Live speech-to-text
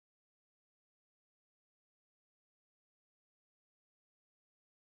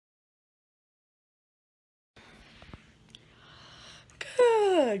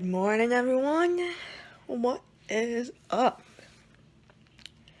Good morning, everyone. What is up?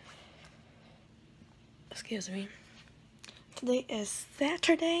 Excuse me. Today is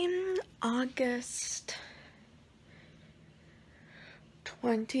Saturday, August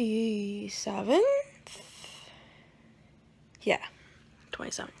 27th? Yeah,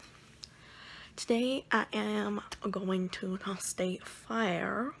 27th. Today I am going to the state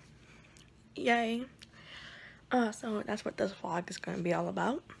fair. Yay. So that's what this vlog is going to be all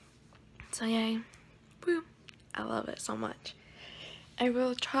about. So yay. Woo. I love it so much. I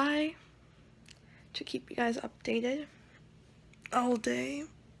will try to keep you guys updated all day.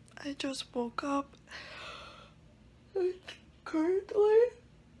 I just woke up. It's currently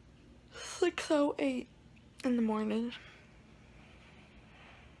 6:08 in the morning.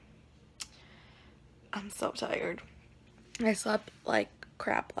 I'm so tired. I slept like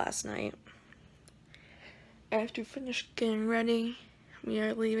crap last night. I have to finish getting ready. We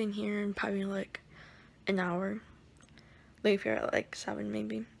are leaving here in probably like an hour. Leave here at like 7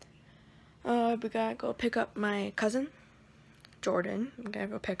 maybe. We gotta go pick up my cousin, Jordan. We gotta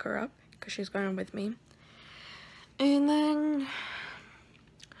go pick her up because she's going with me. And then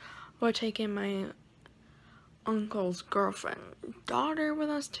we're taking my uncle's girlfriend daughter with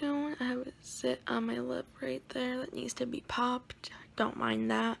us too. I have a zit on my lip right there that needs to be popped. Don't mind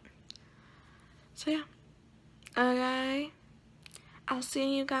that. So yeah. Okay, I'll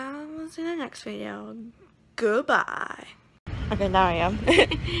see you guys in the next video. Goodbye. Okay, now I am.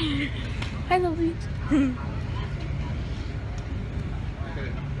 Hi, Louise.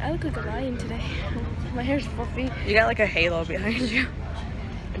 I look like a lion today. My hair's fluffy. You got like a halo behind you.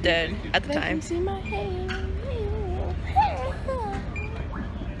 I did at the time. I can see my hair.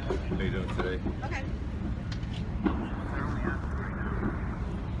 What are you doing today? Okay.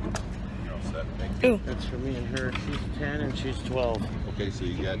 Ooh. That's for me and her. She's 10 and she's 12. Okay, so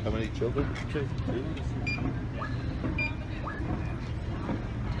you got how many children? 2.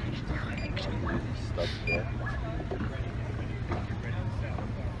 Stuff there.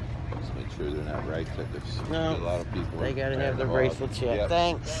 Just make sure they're not right. There's No, a lot of people. they gotta have their bracelets yet. Yep.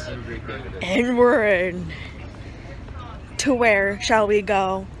 Thanks. And we're in. To where shall we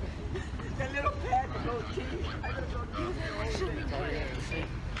go?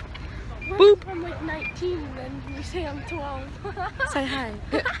 Boop. I'm like 19 and then you say I'm 12. Say hi.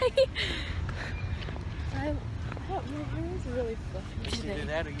 Hi. My hair is really fluffy Either today.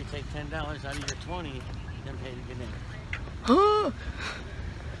 that or you take $10 out of your 20 and pay to get in.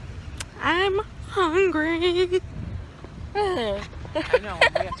 I'm hungry. I know, we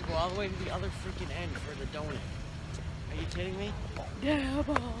have to go all the way to the other freaking end for the donut. Are you kidding me? Yeah,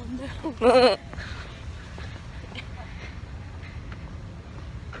 Mom.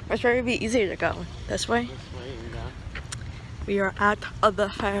 Which way would be easier to go? This way? This way, you're done. We are at the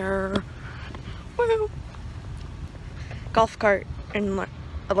fair. Woo! Golf cart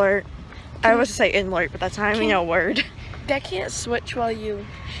alert. I was to say alert, but that's not even a word. That can't switch while you...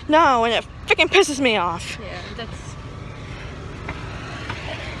 No, and it freaking pisses me off. Yeah, that's...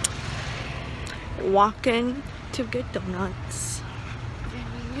 Walking to get donuts.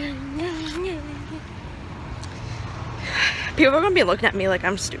 People are gonna be looking at me like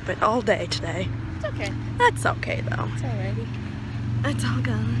I'm stupid all day today. It's okay. That's okay though. It's alrighty. It's all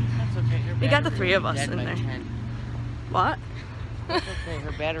good. That's okay. Her We got the battery 3 of will be us dead in by there. 10. What? That's okay.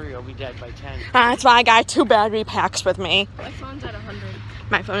 Her battery will be dead by 10. That's why I got 2 battery packs with me. My phone's at 100.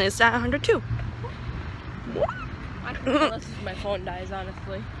 My phone is at 100 too. I can unless my phone dies,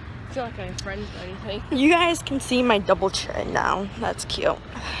 honestly. I feel like I have friends or anything. You guys can see my double chin now. That's cute.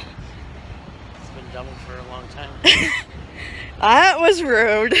 It's been double for a long time. That was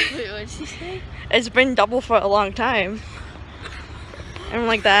rude. Wait, what did she say? It's been double for a long time. I'm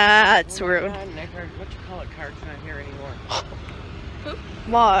like, that's Oh my rude. God, Nick, what you call it? Card's not here anymore.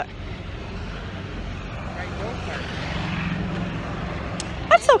 What? Right, no card.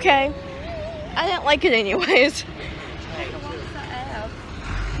 That's okay. I didn't like it anyways.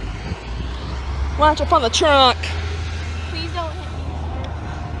 Watch up on the trunk. Please don't hit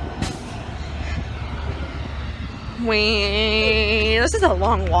me. Wait, this is a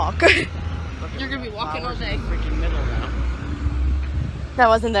long walk. You're gonna be walking all day. Freaking middle now. That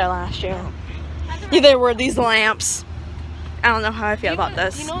wasn't there last year. Neither were these lamps. I don't know how I feel about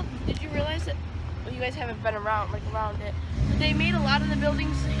this. You know, did you realize that? Well, you guys haven't been around it, but they made a lot of the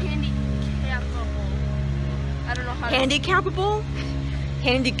buildings handicapable. I don't know how. Handicapable?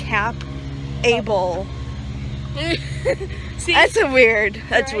 Handicap-able. See, That's weird.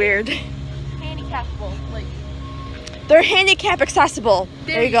 That's Right? weird. handicapable, like. They're handicap accessible.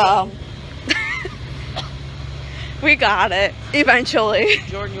 There you go. We got it. Eventually.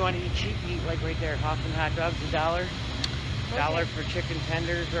 Jordan, you want to eat cheap? You eat like right there. Hoffman hot dogs, $1. $1 for chicken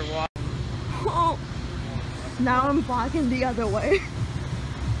tenders or what? Oh. Now I'm walking the other way.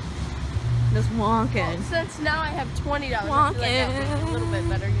 Just walking. Well, since now I have $20, I Walking. feel like that was a little bit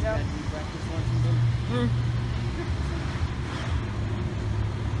better, you know? Breakfast, lunch, and dinner.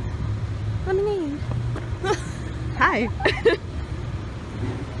 Lemonade. Hi. Do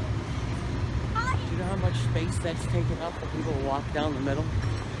you know how much space that's taken up for people to walk down the middle?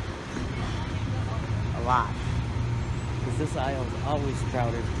 A lot. Because this aisle is always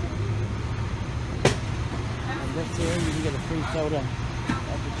crowded. And this here, you can get a free soda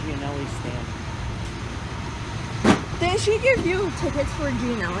at the Gianelli stand. Did she give you tickets for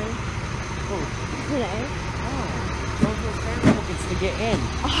Gianelli Oh, today? those are fair tickets to get in.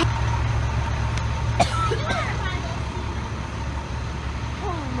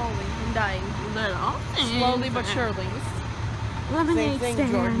 Holy moly, I'm dying. Slowly but surely. Same Lemonade thing,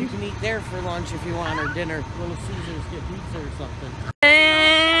 Jordan. You stand. can eat there for lunch if you want, or dinner. Little Caesars, get pizza or something.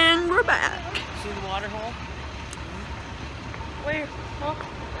 And we're back. See the water hole? Where? Oh,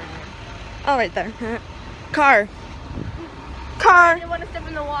 Oh, right there. Car. I Car. didn't want to step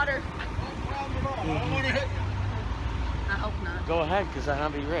in the water. I hope not. Go ahead, because then I'll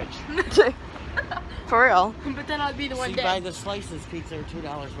be rich. For real. But then I'll be the one See, dead. by the slices, pizza are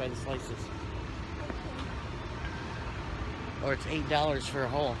 $2 by the slices. Or it's $8 for a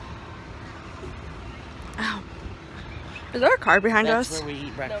whole. Ow. Is there a car behind That's us? where we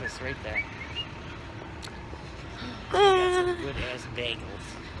eat breakfast, right there. Uh, Good ass bagels.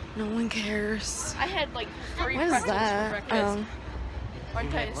 no one cares. I had like 3 What is pretzels for that? breakfast.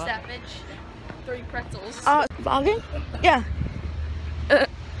 Aren't You I had a what? savage? 3 pretzels. Vlogging? Yeah.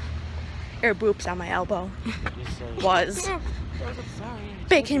 There are boops on my elbow. Just say, Was. sorry.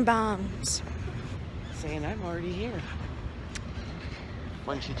 Bacon bombs. Saying I'm already here.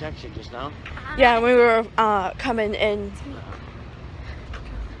 When she texted you just now. Yeah, we were coming in.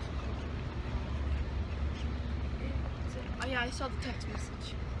 Oh yeah, I saw the text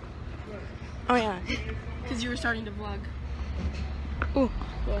message. Oh yeah. Because you were starting to vlog. Ooh.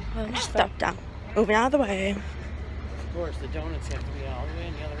 Step down. Moving out of the way. Of course, the donuts have to be all the way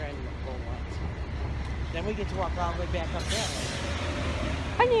on the other end of the whole lot. Then we get to walk all the way back up that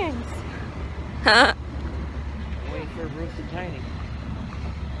way. Onions. Wait for Ruth and Tiny.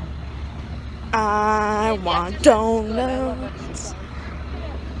 I want Exercise is good. I love donuts. exercise.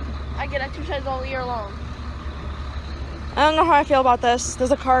 I get exercise all year long. I don't know how I feel about this.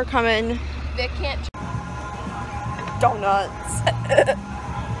 There's a car coming. They can't. Donuts.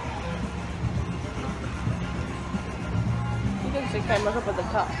 You can see camera up at the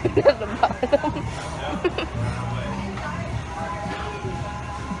top. At the bottom.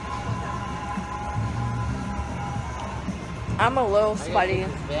 I'm a little I gotta sweaty. take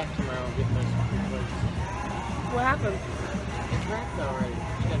this back tomorrow and get my replaced. What happened? It's cracked already.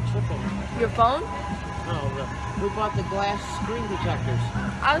 It's got a chip in it. Your phone? No, we bought the glass screen protectors.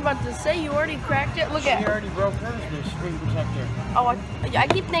 I was about to say you already cracked it. Look She at. already broke hers, the screen protector. Oh, I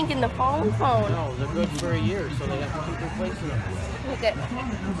keep thinking the phone. No, they're good for a year, so they have to keep replacing them. Look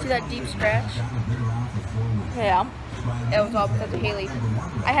at. See that deep scratch? Yeah. It was all because of Haley.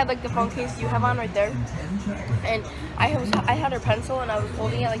 I had like the phone case you have on right there, and I had her pencil and I was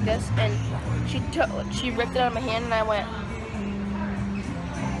holding it like this, and she ripped it out of my hand and I went.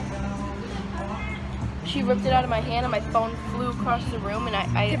 She ripped it out of my hand and my phone flew across the room and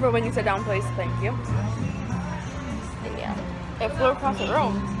I For when you sit down, please. Thank you. and yeah, it flew across the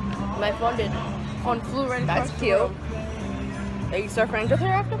room. My phone did. Phone flew right across That's the cute. room. Are you still friends with her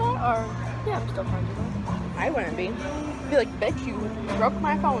after that? Or Yeah, I'm still friends with her. I wouldn't be. Be like, bitch, you broke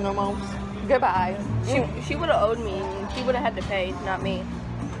my phone almost. Goodbye. She would have owed me. And she would have had to pay, not me.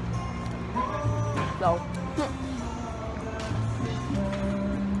 So.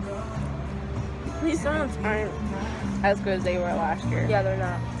 These donuts aren't as good as they were last year. Yeah, they're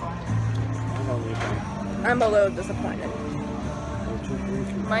not. I know they don't. I'm a little disappointed. They're too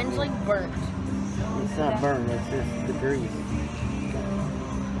greasy. Mine's like burnt. It's not burned, it's just the grease.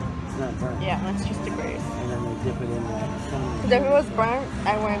 It's not burnt. Yeah, that's just the grease. And then they dip it in the sun. Because if it was burnt,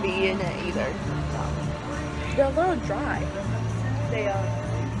 I wouldn't be eating it either. They're a little dry. They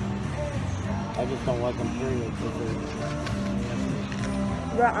I just don't like them period because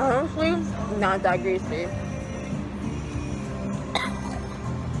they're honestly not that greasy.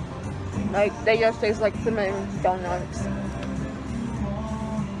 Like, they just taste like cinnamon donuts.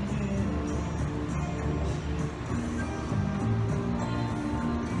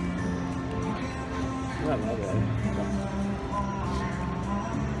 they're not that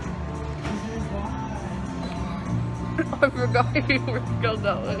I forgot you were still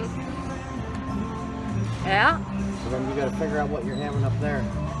going. Yeah? So then you gotta figure out what you're having up there.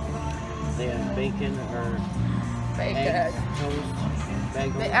 They have bacon or eggs, toast,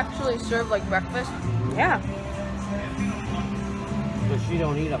 bagel. They actually serve like breakfast. Yeah. But she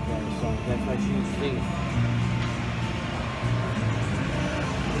don't eat up there, so that's why she eats steak.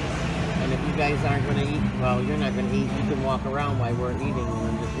 And if you guys aren't gonna eat, well, you're not gonna eat, you can walk around while we're eating and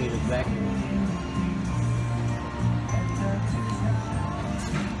then just meet us back here.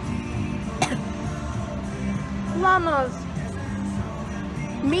 Llamas.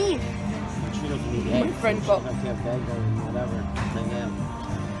 Me. She doesn't eat My eggs. friend so Bo- she'll have to have bagel and whatever they have.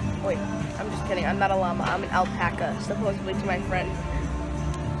 Wait, I'm just kidding. I'm not a llama. I'm an alpaca, supposedly to my friend.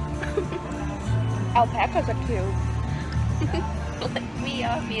 Alpacas are cute. Like me,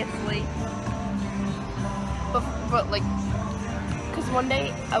 obviously. But like, cause one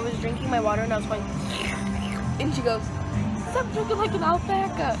day I was drinking my water and I was going, and she goes, "Stop drinking like an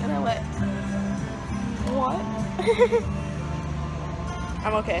alpaca," and I went, "What?"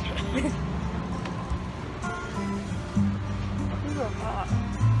 I'm okay. These are hot.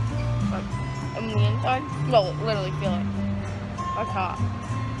 But on the inside, no, literally feel it. That's hot.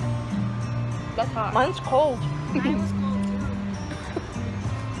 That's hot. Mine's cold. Mine was cold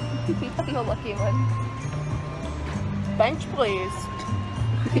too. I'm the lucky one. Bench, please.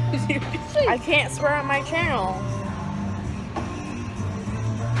 I can't swear on my channel.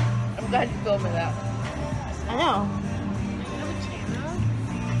 I'm glad you told me that. I know. You have a channel?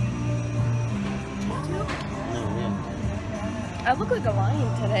 No, yeah. I look like a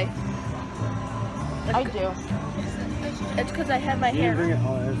lion today. I do. It's because I had my You didn't bring hair.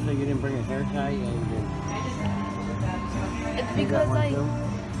 it, oh, so you didn't bring a hair tie and It's you got because one I too?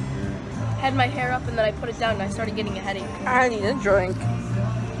 had my hair up and then I put it down and I started getting a headache. I need a drink.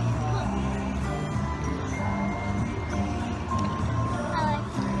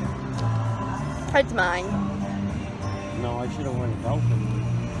 It's mine. No, I should have worn a belt for me.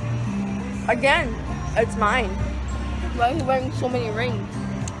 Again, it's mine. Why are you wearing so many rings?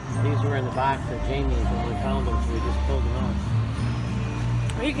 These were in the box at Jamie's when we found them, so we just pulled them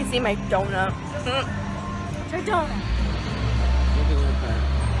out. You can see my donut. It's her donut. Look at that.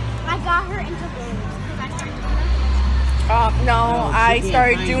 I got her into balloons because I started doing them. No, No, I she can't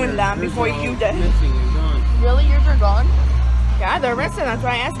started find doing hers. them Hers before are all you did. Missing and gone. Really? Yours are gone? Yeah, they're missing. That's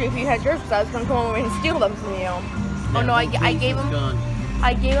why I asked you if you had yours, because I was going to come over and steal them from you. Oh no, I One piece gave is them. gone.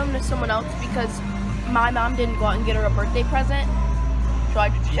 I gave them to someone else because my mom didn't go out and get her a birthday present. So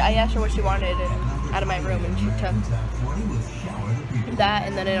I asked her what she wanted out of my room, and she took that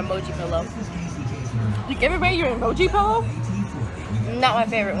and then an emoji pillow. You give everybody your emoji pillow? Not my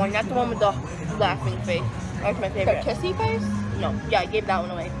favorite one. Not the one with the laughing face. That's my The favorite. kissy face? No, yeah, I gave that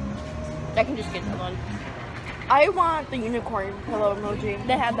one away. I can just get that one. I want the unicorn pillow emoji.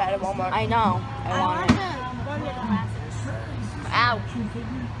 They have that at Walmart. I know. I want the it. one with the glasses. Ow.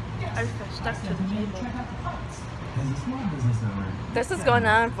 I just got stuck to the table. This is going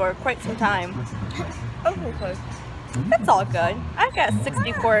on for quite some time. Okay. It's all good. I've got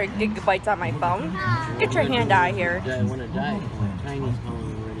 64 gigabytes on my phone. Get your hand out of here. I want to die. Tiny's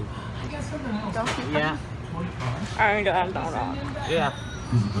calling already. Yeah. I don't. Yeah.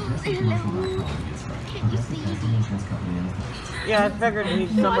 Hello. Can you see me? Yeah, I figured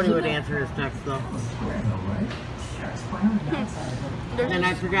somebody would answer his text though. And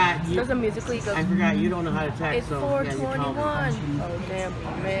I forgot you. There's a Musical.ly goes, I forgot you don't know how to text, it's so yeah, you called 4:21. me. Oh damn,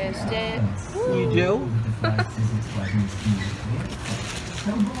 we missed it. You do?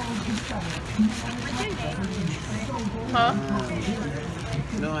 Huh?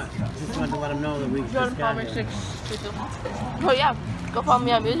 No, I just wanted to let him know that we Jordan just got Palmer here. 622. Oh yeah, go follow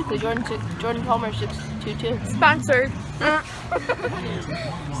me on Musical.ly. Jordan Palmer 622. Sponsored. Sponsored.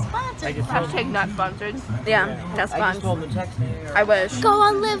 I just told Hashtag not sponsored. Yeah, that's I just fun. told him to text me. I wish. Go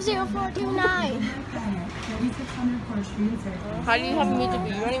on Live0429. How do you have a Musical.ly?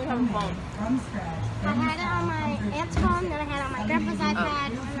 You don't even have a phone. I had it on my aunt's phone, then I had it on my grandpa's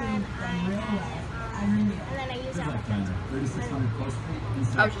iPad, and then I used it on my friend's phone.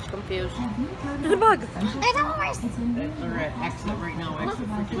 I was just confused. There's a bug. There's a horse! They're at exit right now. Exit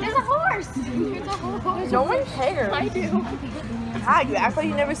freaking. There's a horse! There's a horse. No one cares. I do. God, you act like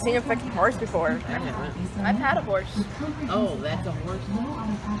you've never seen a freaking horse before. I haven't. I've had a horse. Oh, that's a horse?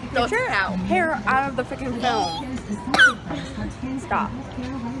 No, it's a cow. Hair out of the freaking film. Stop.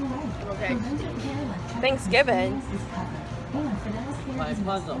 Okay. Thanksgiving. My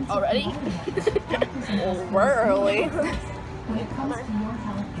puzzle. Already? Well, we're early. When it comes to your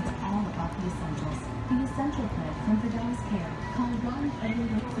health, it's all about the essentials. The Essential Plan from Fidelis Care. Call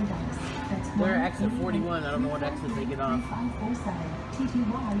 1-888-FIDELIS. That's They're exit 41. I don't know what exit they get off.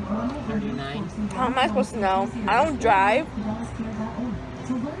 39. How am I supposed to know? I don't drive.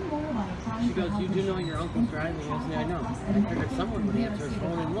 She goes, you do know your uncle's driving? I said, I know. I figured someone would answer his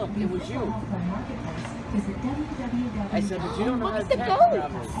phone and look, it was you. I said, but you don't know how to the text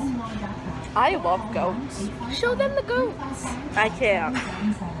goats. probably. I love goats. Show them the goats. I can't.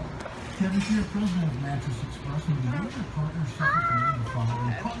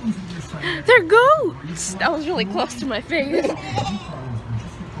 They're goats. That was really close to my face.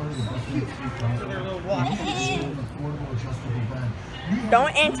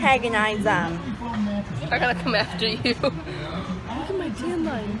 Don't antagonize them. I gotta come after you. Look at my tan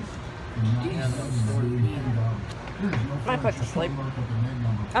line. My foot's asleep.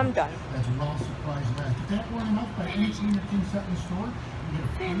 I'm done.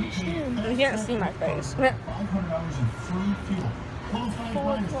 You can't see my face.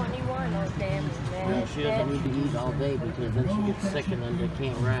 421 or damn Yeah, she doesn't need to eat all day because then she gets sick and then they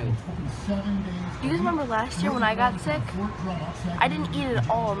can't ride. Do you guys remember last year when I got sick? I didn't eat at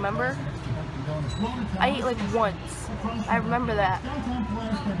all, remember? I ate like once. I remember that.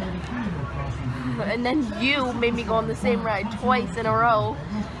 And then you made me go on the same ride twice in a row.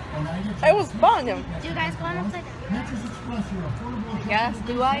 It was fun. Do you guys go on upside down? Yes,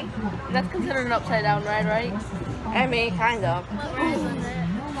 do I? That's considered an upside down ride, right? I mean, kind of. What ride was it?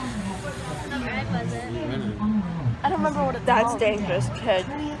 What ride was it? I don't remember what it's That's called. dangerous, kid.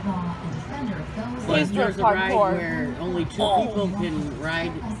 But there's a ride hardcore. where only 2 people can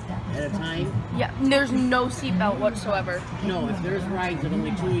ride at a time. Yeah, there's no seatbelt whatsoever. No, if there's rides that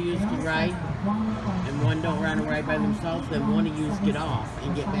only 2 of you can ride, and one don't run a ride by themselves, then one of you get off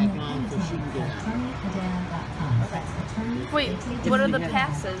and get back on so she can get on. Wait, what are the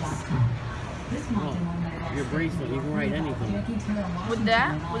passes? Well, your bracelet, you can ride anything. With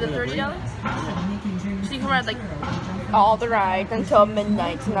that? With the $30? So you can ride like... All the rides until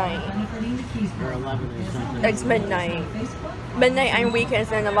midnight tonight. Or 11 or something. It's midnight. Midnight on weekends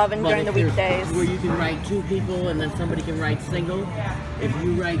and 11 But during the if there's weekdays. where you can ride 2 people and then somebody can ride single. If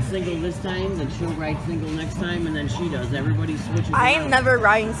you ride single this time, then she'll ride single next time, and then she does. Everybody switches. I am around. never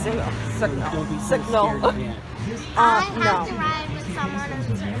riding signal. Don't be so Signal. scared of that. I have to No. ride with someone and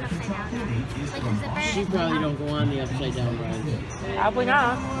turn upside down. Like a zipper. She probably don't go on the upside down ride. Probably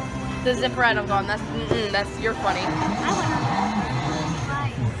not. The zip ride I'm going. That's you're funny. I went on the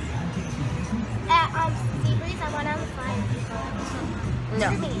slide. At Seabreeze, I went on the slide. No.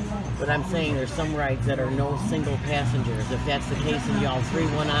 But I'm saying there's some rides that are no single passengers. If that's the case and y'all 3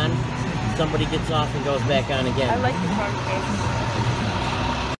 went on, somebody gets off and goes back on again. I like the congregation.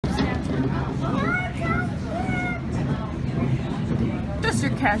 Just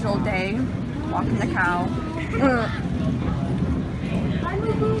your casual day, walking the cow.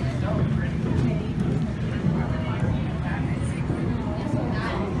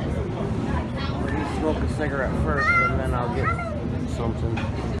 You smoke a cigarette first, and then I'll get something.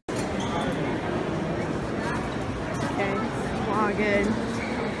 Okay, vlogging.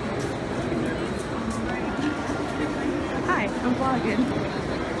 Hi, I'm vlogging.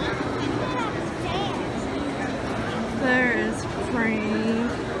 There is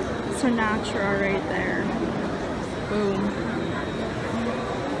Frank Sinatra right there. Boom.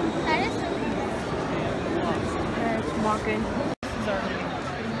 That is There's walking.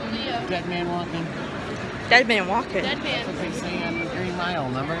 Dead man walking. Dead man walking. Dead That's what man. they say on Green Mile,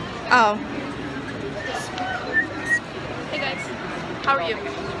 remember? Oh, Hey guys, how are you?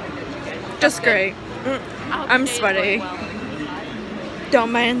 just great. I hope I'm your day is sweaty. going well.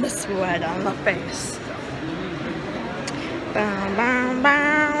 Don't mind the sweat on the face. Bow, bow,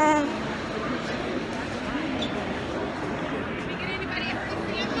 bow.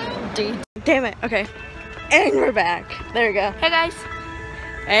 Damn it. Okay. And we're back. There we go. Hey guys.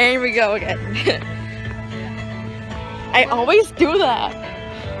 And we go again. I always do that.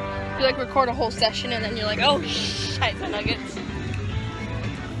 You like record a whole session and then you're like, oh shit, the nuggets.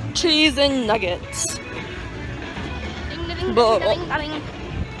 Cheese and nuggets. Ding, ding, ding, Bull. ding, ding, ding.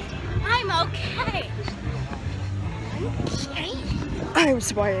 I'm okay. I'm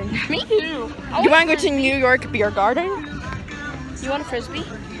sweating. Me too. You want to go to New York Beer Garden? You want a frisbee? You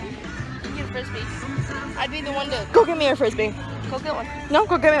can get a frisbee. I'd be the one to Go get me a frisbee. go get one. No,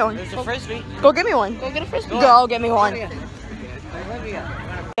 go get me one. There's a frisbee. Go get me one. Go get a frisbee. Go get me one.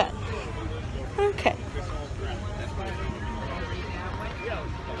 Olivia. Yeah. Okay.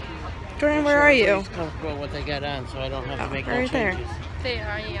 Jordan, where are you? Everybody's comfortable with what they got on, so I don't have to make no right there. changes. There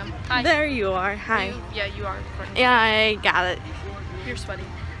I am. Hi. There you are. Hi. Yeah, you are. Funny. Yeah, I got it. You're sweaty.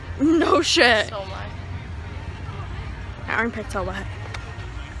 No shit. So am I. My armpit's all wet.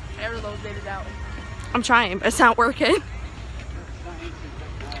 air loaded it out. I'm trying, but it's not working.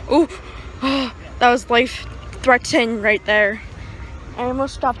 Ooh, that was life-threatening right there. I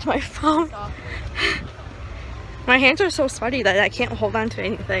almost dropped my phone. My hands are so sweaty that I can't hold on to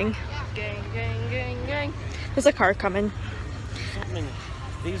anything. Gang, gang, gang, gang. There's a car coming.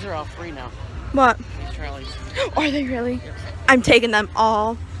 These are all free now. What? These trolleys. Are they really? Yep. I'm taking them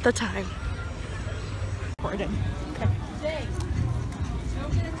all the time. Recording. Okay.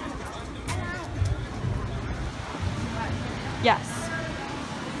 Yes.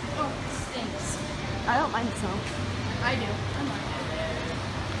 Oh, it stinks. I don't mind the smell. I do.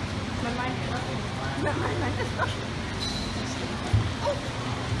 My mind.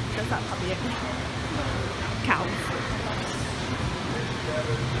 That's not puppy. Cows.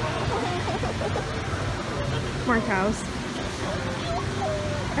 More cows.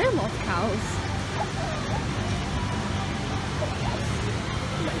 I love cows.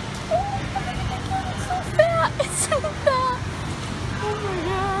 It's so fat. It's so fat. Oh my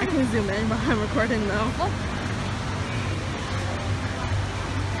god. I can zoom in while I'm recording though.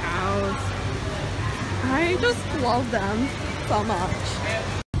 Cows. I just love them so much.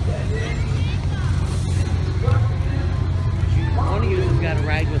 One of you has got to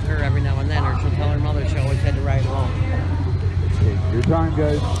ride with her every now and then, or she'll tell her mother she always had to ride alone. Okay, your time,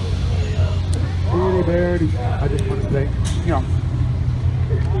 guys. Hey there. I just want to say,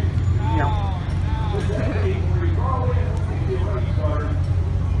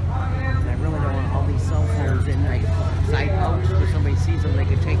 I really don't want all these cell phones in my side pouch, so somebody sees them, they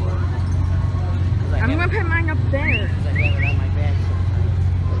can take them. I'm gonna put mine up there. Because I have it on my back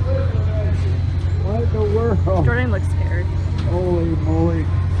sometimes. what the world? Jordan looks scared. Holy moly.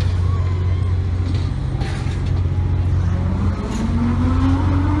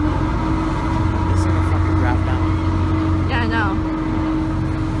 This little fucking drop down. Yeah, I know.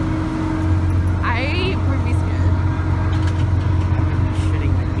 I would be scared. I'm gonna be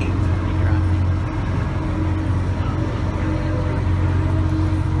shitting my pants when they drop.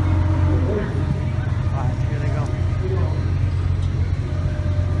 Alright, here they go.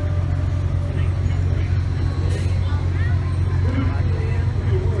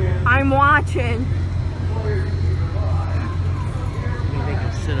 I'm watching. Maybe they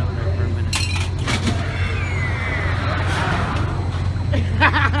can sit up there for a minute.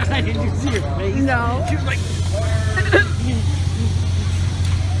 Did you see her face? No. She was like...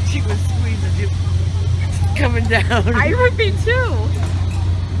 she was squeezing you. Coming down. I would be too.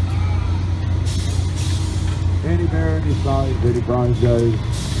 Any bear, any size, any prize, guys.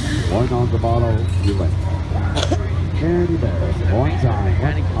 One on the bottle, you win. Any bear, one time,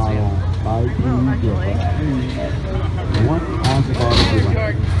 one bottle, by two, one on the bottle, you win.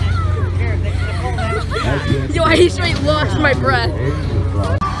 That's it. Yo, I straight lost my breath.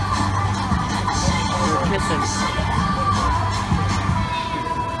 You're kissing.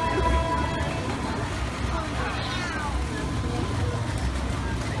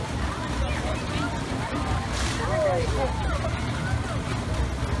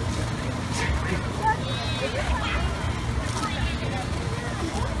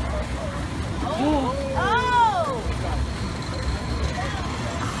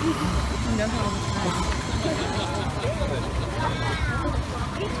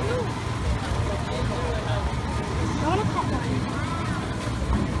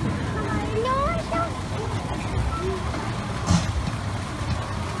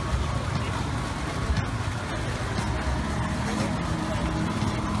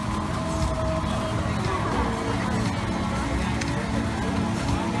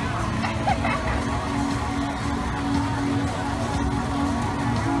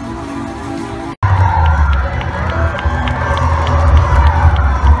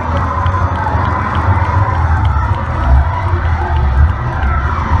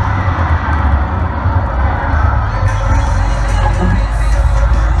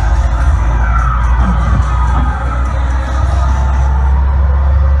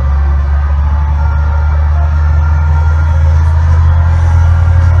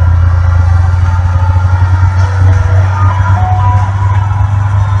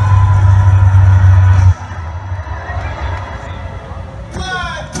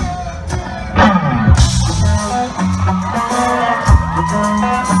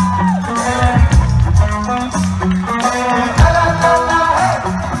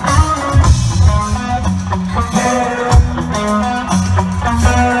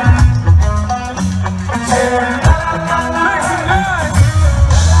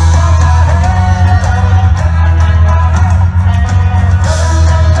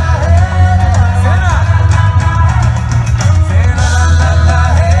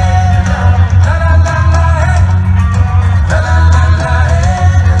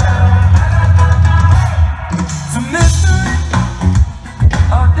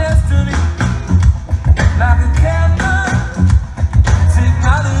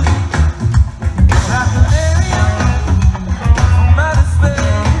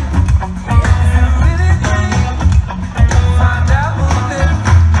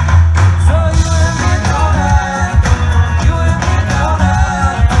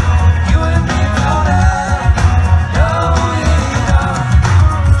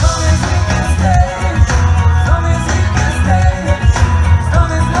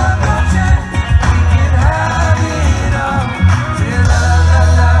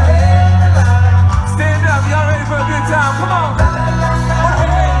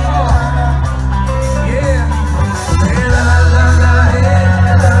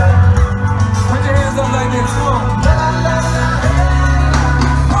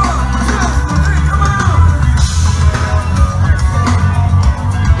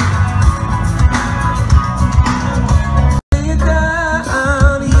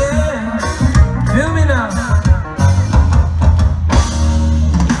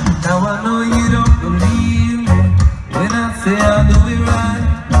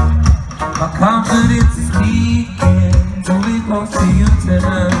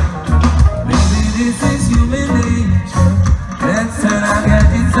 tonight. Maybe this is human nature. Let's turn our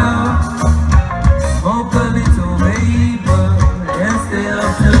gadgets off. Smoke a little vapor and stay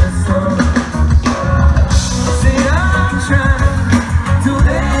up to the sun. Say I'm trying to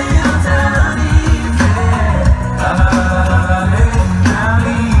lay you down easy. Lay you down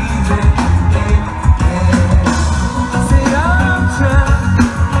easy. Say I'm trying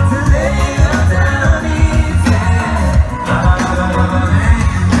to lay you down easy. Lay you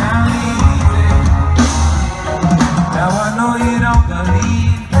down easy. Now I know you don't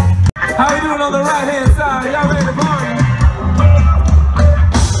believe me. How we doing on the right hand side? Y'all ready to party?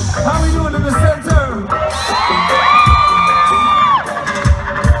 How we doing in the center?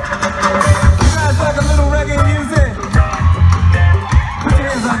 You guys like a little reggae music? Put your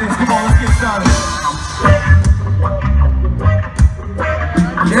hands on this. Come on, let's get started.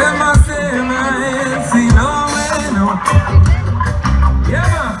 Yeah, my sin, my hands, see no way, no.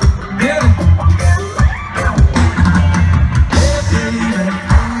 Yeah, man, get it.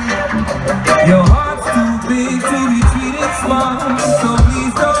 Your heart's too big to be treated small, so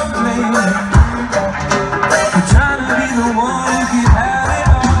please don't blame me. You're trying to be the one who can have it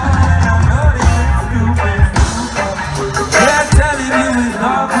all, and I know that it's stupid. Yeah, telling you it's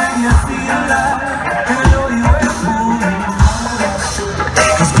hard when you see the light, and I know you ain't fooling.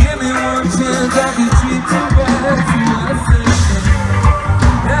 Just give me one chance, I can treat you better, see what I say.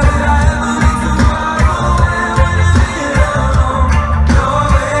 Yeah, but I ever be too far away when you're being alone. No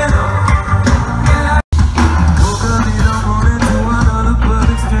way, no. Woke up in the morning to another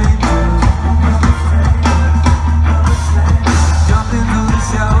perfect stranger. Jumped into the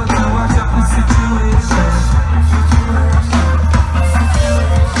shower to watch out the situation.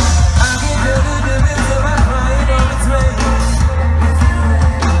 I can tell the difference if I crying or it's raining.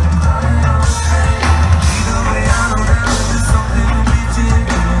 Either way, I know that there's something to be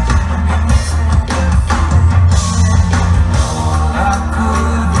changing. I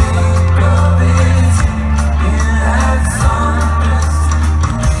could think of it in that sundress.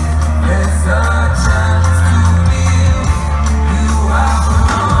 There's a chance to leave you out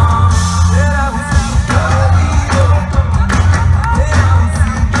alone. Then I will see your ego. Then I will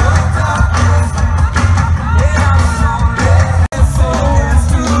see your darkness. Then I will know that it's always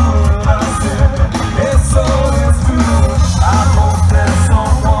true. I said, it's always true. I hope that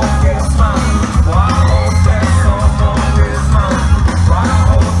someone gets mine. I hope that someone gets mine. I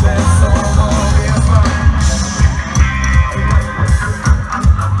hope that someone gets mine.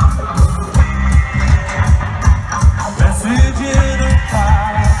 Message in a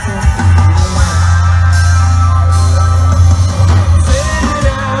pocket. Send it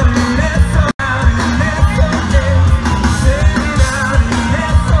out and let somebody, send it out and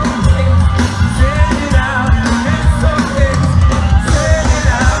let somebody, send it out and let somebody, send it out and let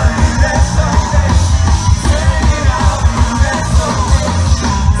somebody, send it out and let somebody,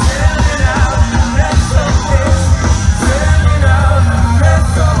 send it out and let somebody, send it out and let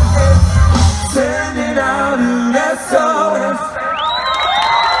somebody, send it out and let somebody.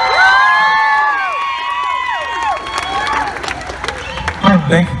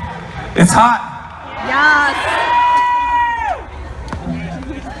 Thank you. It's hot.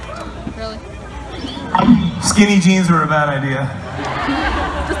 Skinny jeans were a bad idea.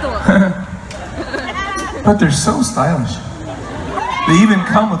 But they're so stylish. They even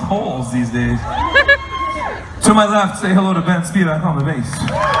come with holes these days. To my left, say hello to Ben Spivak on the bass.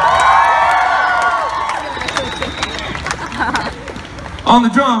 On the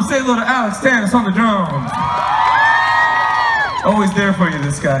drums, say hello to Alex Tanis on the drums. Always there for you,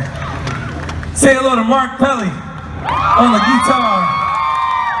 this guy. Say hello to Mark Pelly on the guitar.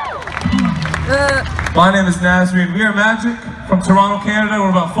 My name is Nazreen. We are Magic from Toronto, Canada. We're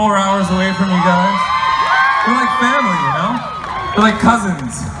about 4 hours away from you guys. We're like family, you know? We're like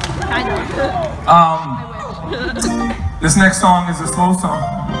cousins. This next song is a slow song.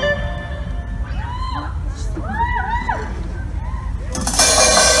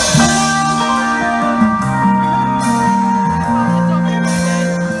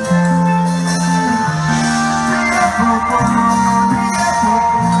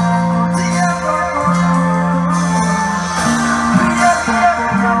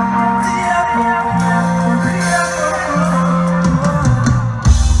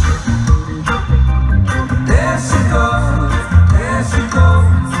 There she goes, there she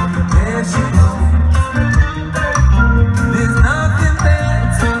goes, there she goes. There's nothing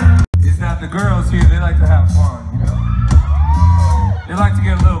better. It's not the girls here, they like to have fun, you know? They like to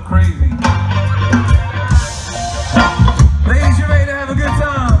get a little crazy. Ladies, you ready to have a good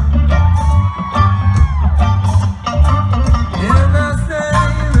time? And I said,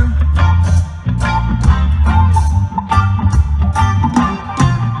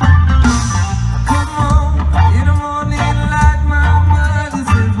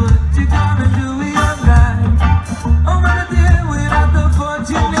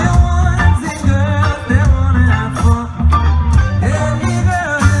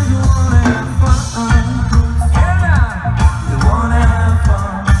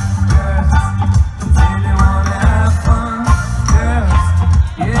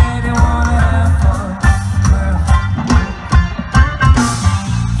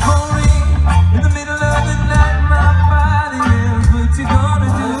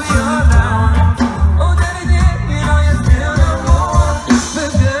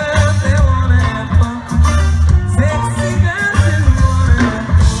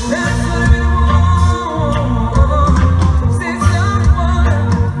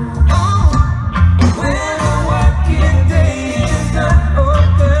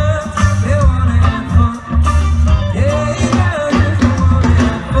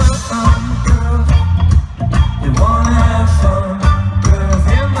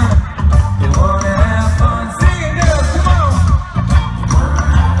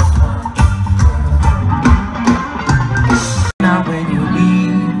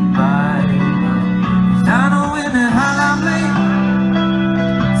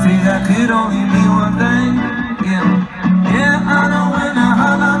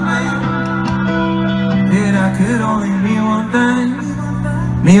 could only mean one thing.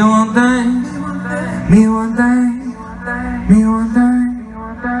 Mean one thing. Mean one thing. Mean one thing.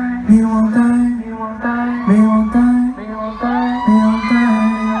 Mean one thing. Mean one thing. Mean one thing.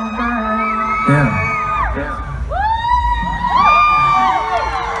 Yeah.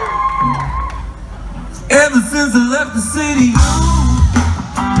 Ever since I left the city, you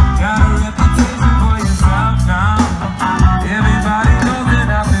got a reputation for yourself now. Everybody knows that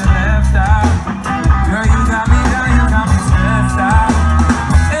I've been left out. Girl, you got me down, you got me stressed out.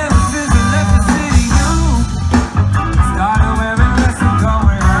 Ever since I left the city, you started wearing less and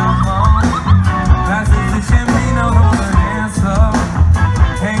going out more. Glasses of champagne all over the dance floor.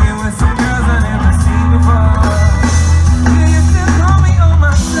 Hanging with some girls I never seen before. Yeah, you still call me on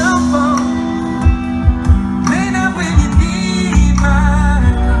my cell phone. Late night when you need my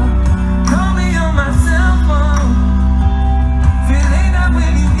love. Call me on my cell phone. Feel late night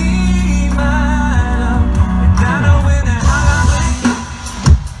when you need my love. And I know when that holiday,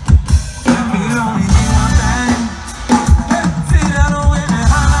 that could only mean one thing. See, I know when that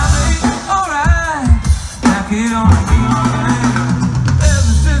holiday, alright, that could only mean one thing.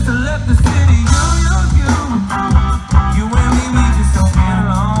 Ever since I left the city, you and me, we just don't get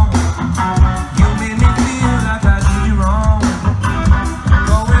along. You made me feel like I did you wrong.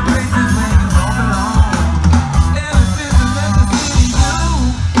 Going places where you don't belong. Ever since I left the city,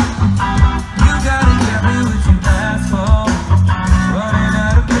 you gotta get me what you asked for. Running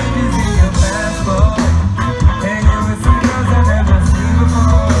out of pages in your passport. Hanging with some girls I never seen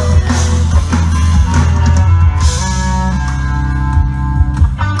before.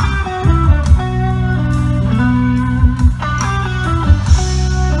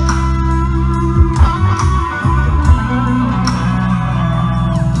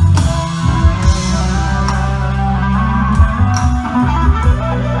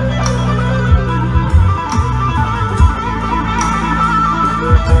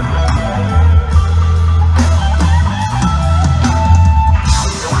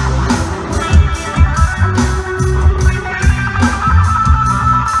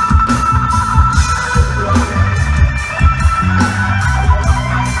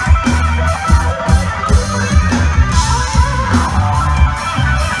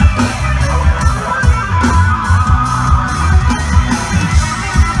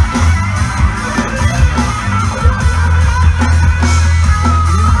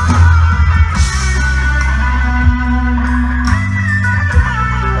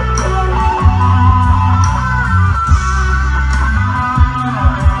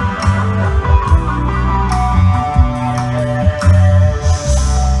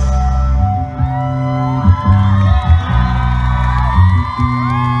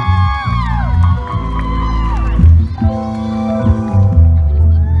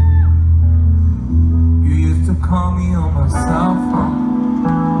 You used to call me on my cell phone.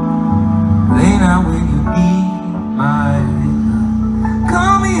 Late night when you need my love.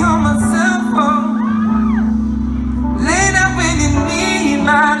 Call me on my cell phone. Late night when you need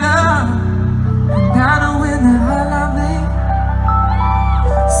my love. I know when the hell I leave.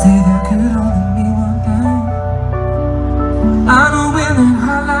 Say that could only mean one thing. I know when the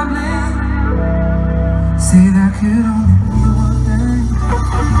hell I leave. Say that could only mean one thing.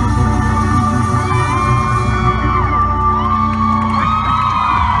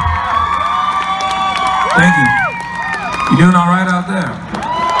 Thank you. You doing all right out there?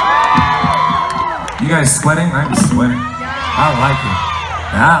 You guys sweating? I'm sweating. I like it.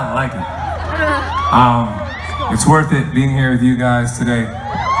 I like it. It's worth it being here with you guys today.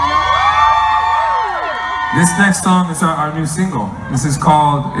 This next song is our new single. It's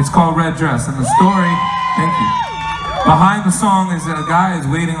called Red Dress, and the story, thank you. Behind the song is a guy is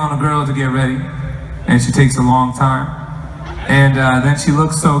waiting on a girl to get ready, and she takes a long time. And then she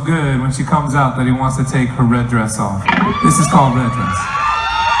looks so good when she comes out that he wants to take her red dress off. This is called Red Dress.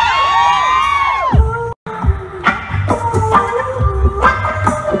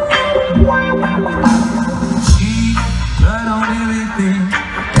 She got on everything,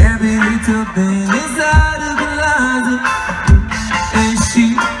 every little thing inside of the closet. And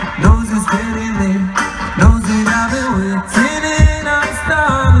she knows it's getting late, knows that I've been waiting and I'm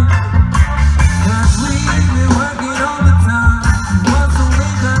starving. 'Cause we've been working all the time. Once a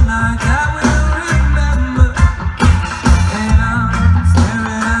week a night I will remember. And I'm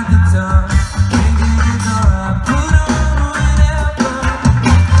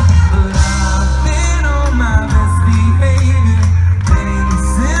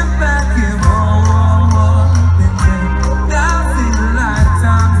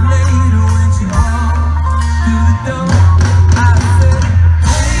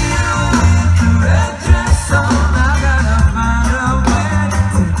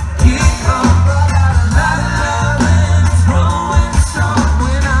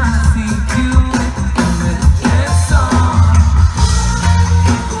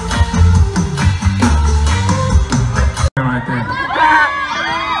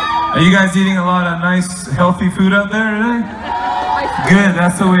Are you guys eating a lot of nice, healthy food out there today? Good,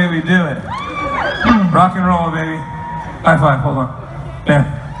 that's the way we do it. Rock and roll, baby. High five, hold on. There.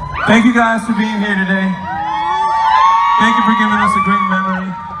 Thank you guys for being here today. Thank you for giving us a great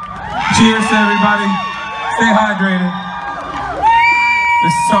memory. Cheers to everybody. Stay hydrated.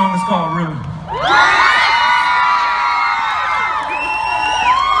 This song is called Rude.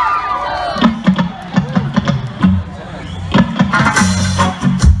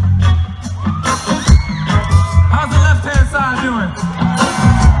 How's the left-hand side doing?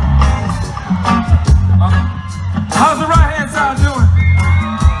 How's the right-hand side doing?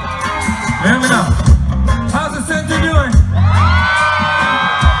 There we go. How's the center doing?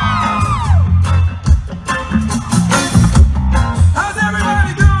 How's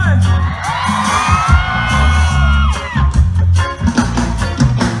everybody doing?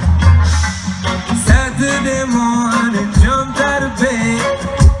 Saturday morning, jumped out of bed,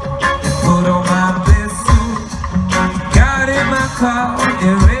 put on my best suit, got in my car,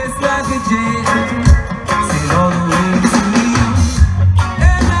 and raced like a jet, said all the way to you,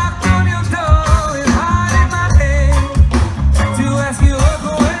 and knocked on your door.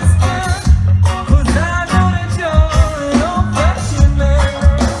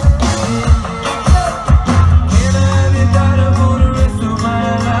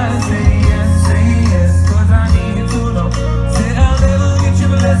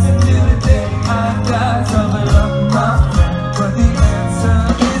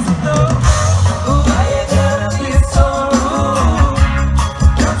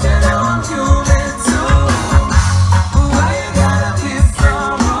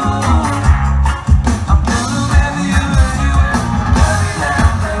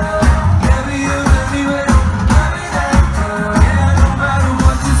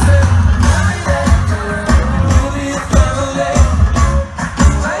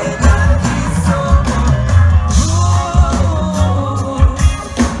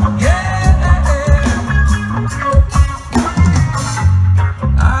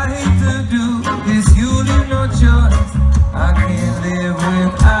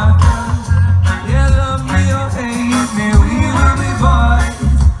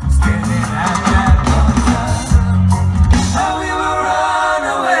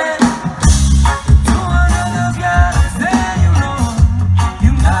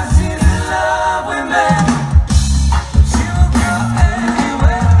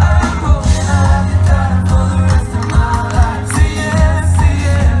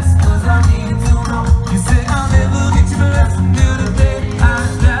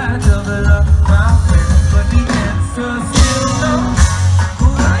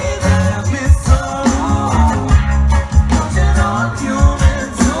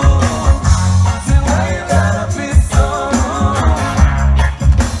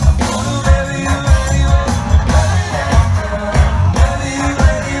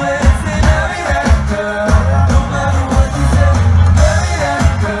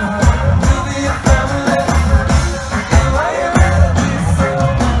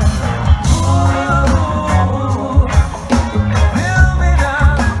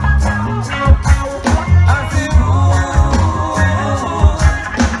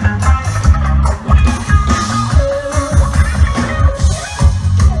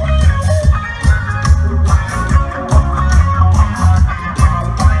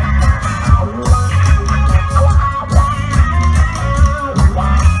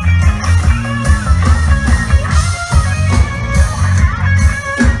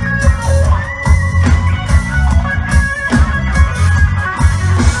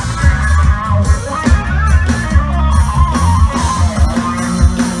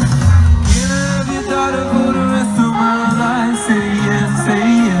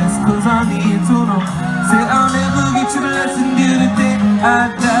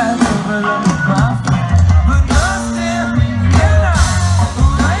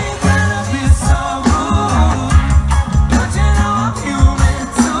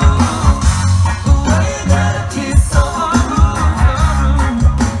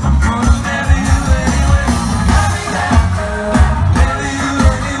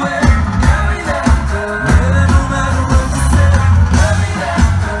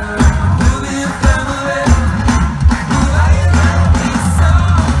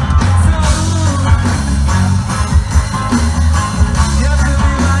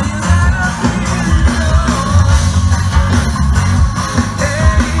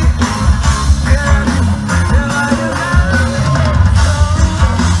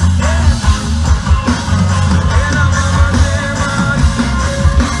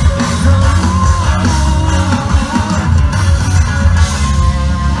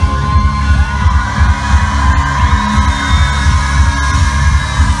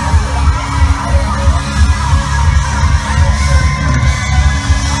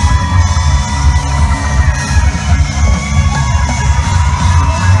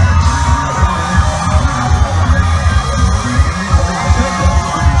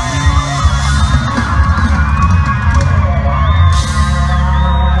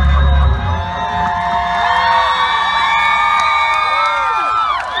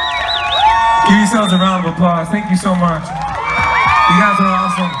 yourselves a round of applause. Thank you so much. You guys are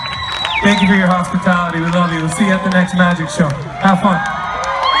awesome. Thank you for your hospitality. We love you. We'll see you at the next magic show. Have fun.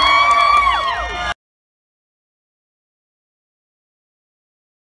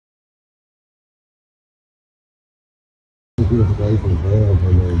 Beautiful day for the fair,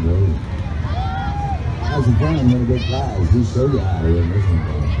 for the day. How's it going? You're gonna get prize. He'll show you how to win this one.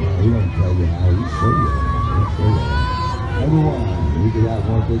 He won't tell you how. He'll show you. He'll show you. Number one. You could have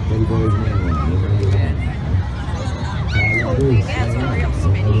more big teddy bears than anyone. You're number one. All I do is say that. He'll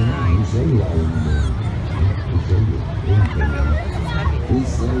show you how to win this. He'll show you. He'll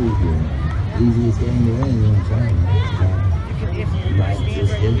show you. Easiest game to win. You want to try it. You might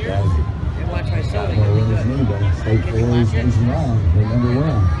just get that. Watch my soda. State fairs nationwide. We're number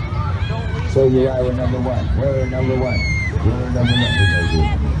one. So you're right, we're number one. We're number one. We're number one.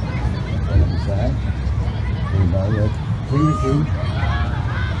 On the side. Everybody up. Please see.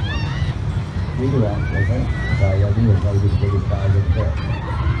 Feet around, okay? That's all you gotta do is try to get the biggest prize in the fair.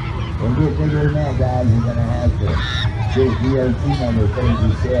 Don't get bigger than that, guys. You're gonna have to get DOT number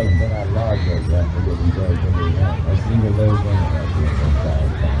 37, then I log those up to get them bigger than that. That's either those ones or that's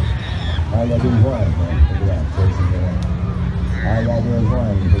all you gotta do is one, man. Figure it out. Chase it in. All you gotta do is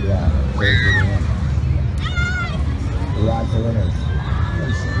one, you figure it out. Chase it in. Lots of winners. What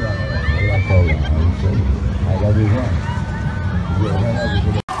do I call that? All you gotta do is one. You get one over,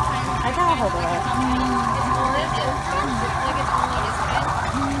 you get I got a hold of it.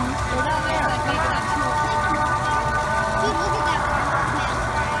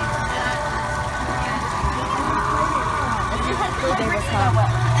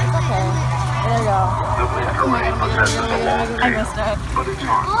 Okay, there you go. I missed it. But it's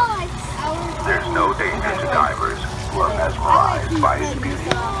harmless. There's no danger to divers who are mesmerized by its beauty.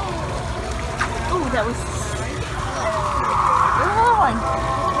 Ooh, that was... Where's another one?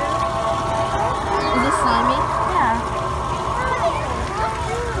 Is this slimy? Yeah.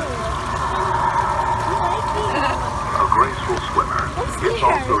 A graceful swimmer is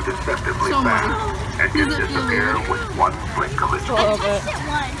also deceptively fast and can disappear with one blink of its A little bit.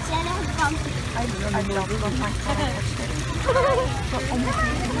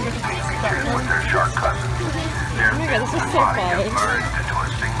 with their shark cousins. Their This is so body has fun. merged into a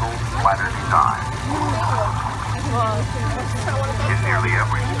single flatter design. In nearly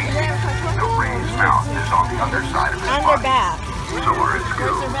every species, the ray's mouth is on the underside of its On their body. back. So are its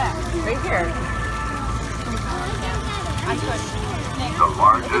gills. Right here. The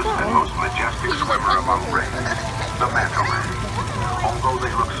largest and most majestic swimmer among rays, the manta ray. Although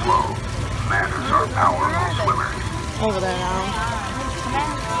they look slow, mantas are powerful swimmers. Over there now.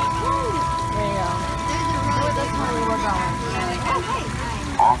 There you go. That's where we were going.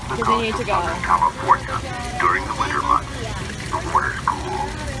 Off the We coast need of to go. Southern California, during the winter months, the water's cool.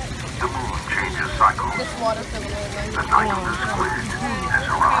 The moon changes cycles. The night of the squid has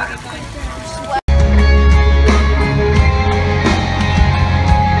arrived.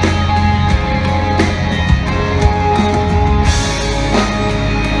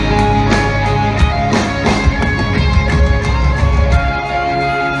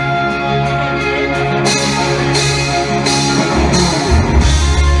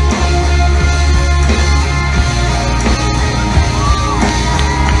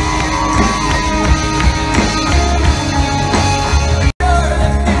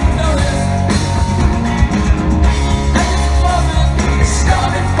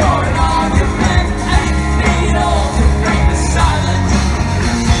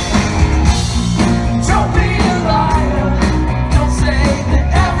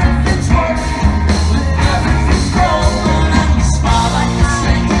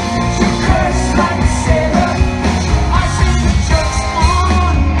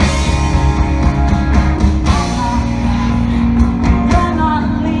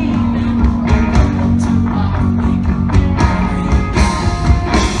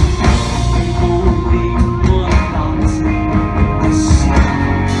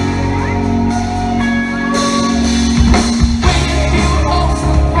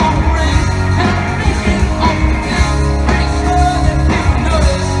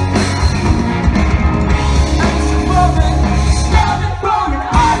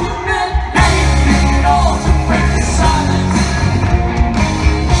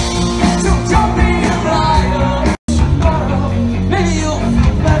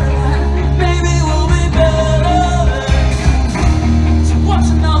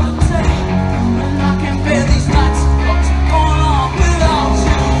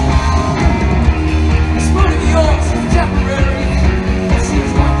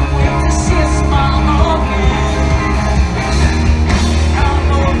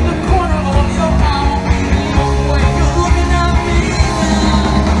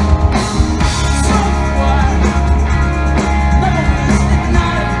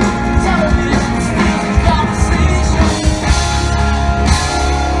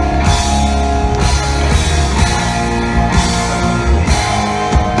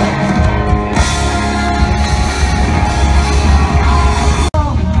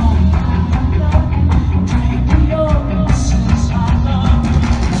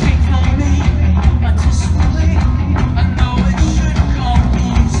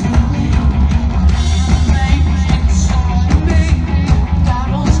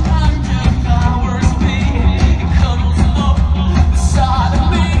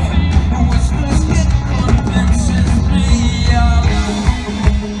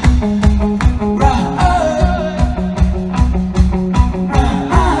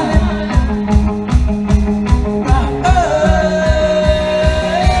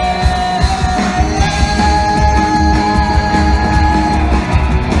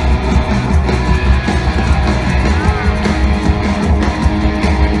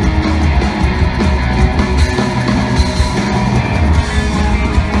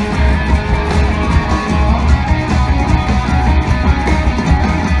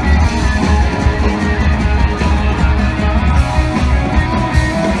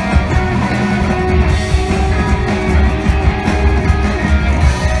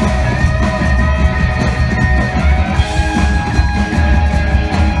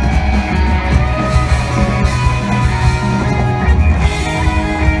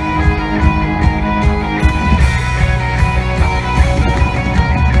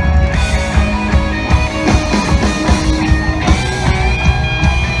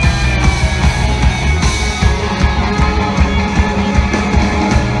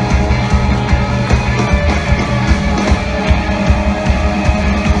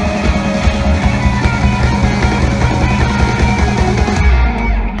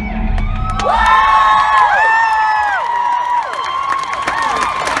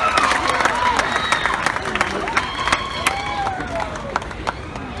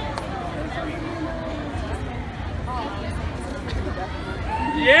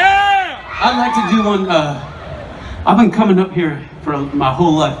 everyone. I've been coming up here for my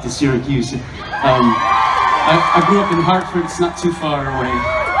whole life to Syracuse. I grew up in Hartford. It's not too far away.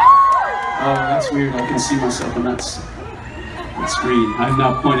 Oh, that's weird. I can see myself on that screen. I'm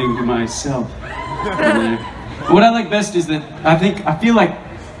now pointing to myself. What I like best is that I feel like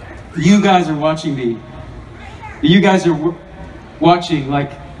you guys are watching me. You guys are watching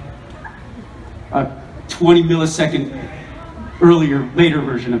like a 20 millisecond later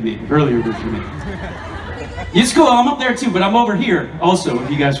version of me. It's cool, I'm up there too, but I'm over here also,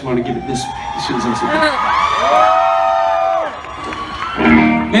 if you guys want to give it this one's also good.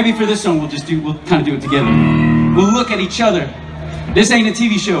 Maybe for this song we'll kind of do it together. We'll look at each other. This ain't a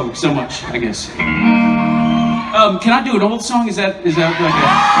TV show so much, I guess. Can I do an old song? Is that like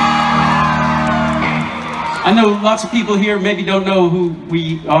I know lots of people here maybe don't know who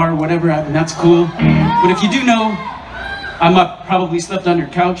we are or whatever, and that's cool. But if you do know, I might probably slept on your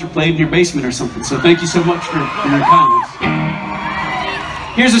couch or played in your basement or something, so thank you so much for your kindness.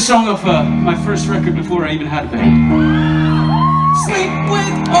 Here's a song of my first record before I even had a band. Sleep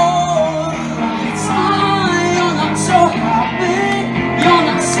with all lights on, you're not so happy, you're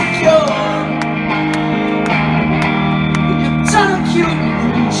not secure. You're trying to cute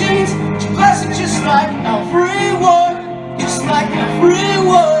jeans, your plastic just like everyone, just like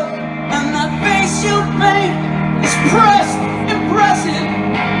everyone. And that face you paint is pressed, impressive.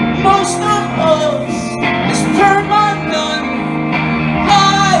 Most of us is permanent.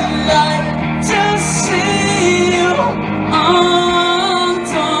 I'd like to see you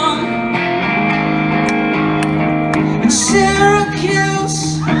undone. In Syracuse,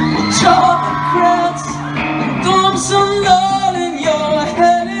 the job crowds, the dorms alone, and you're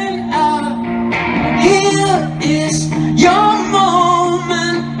heading out. Here is your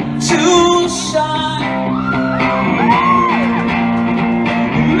moment to shine.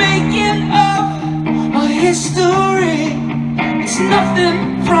 Making up a history, it's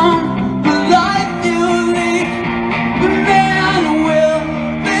nothing from the life you lead. The man will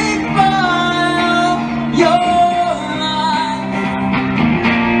be by your life.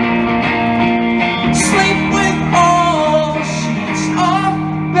 Sleep with all sheets off,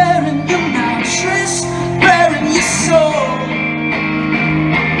 bearing your mattress, bearing your soul.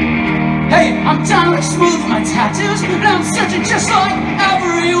 Hey, I'm down like smooth with my tattoos, and I'm searching just like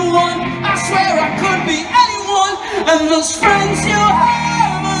everyone. I swear I could be anyone, and those friends you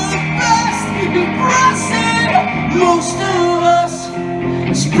have are the best, impressive. Most of us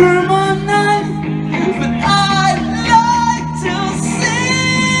is permanent, but I'd like to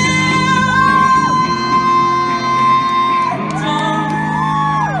see you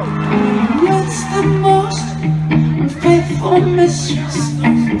done. It's the most unfaithful mistress,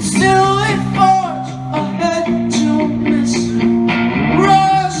 still we forge ahead to miss.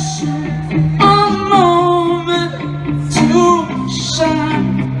 Rushing a moment to shine.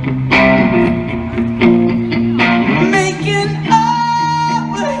 Making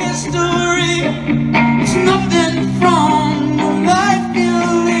up a history, it's nothing from the life you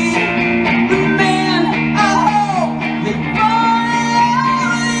lead. The man I hope they find.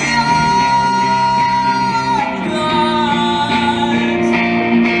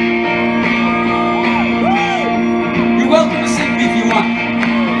 You're welcome to sing me if you want.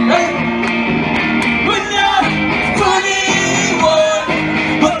 Right? We're not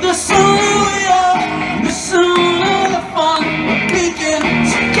 21, but the sooner we are, the sooner the fun. We can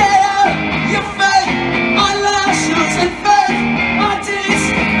get out your fake eyelashes and fake ideas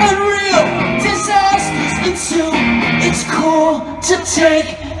and real disasters until it's cool to take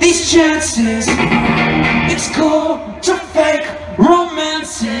these chances. It's cool to fake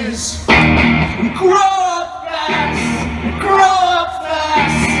romances and grow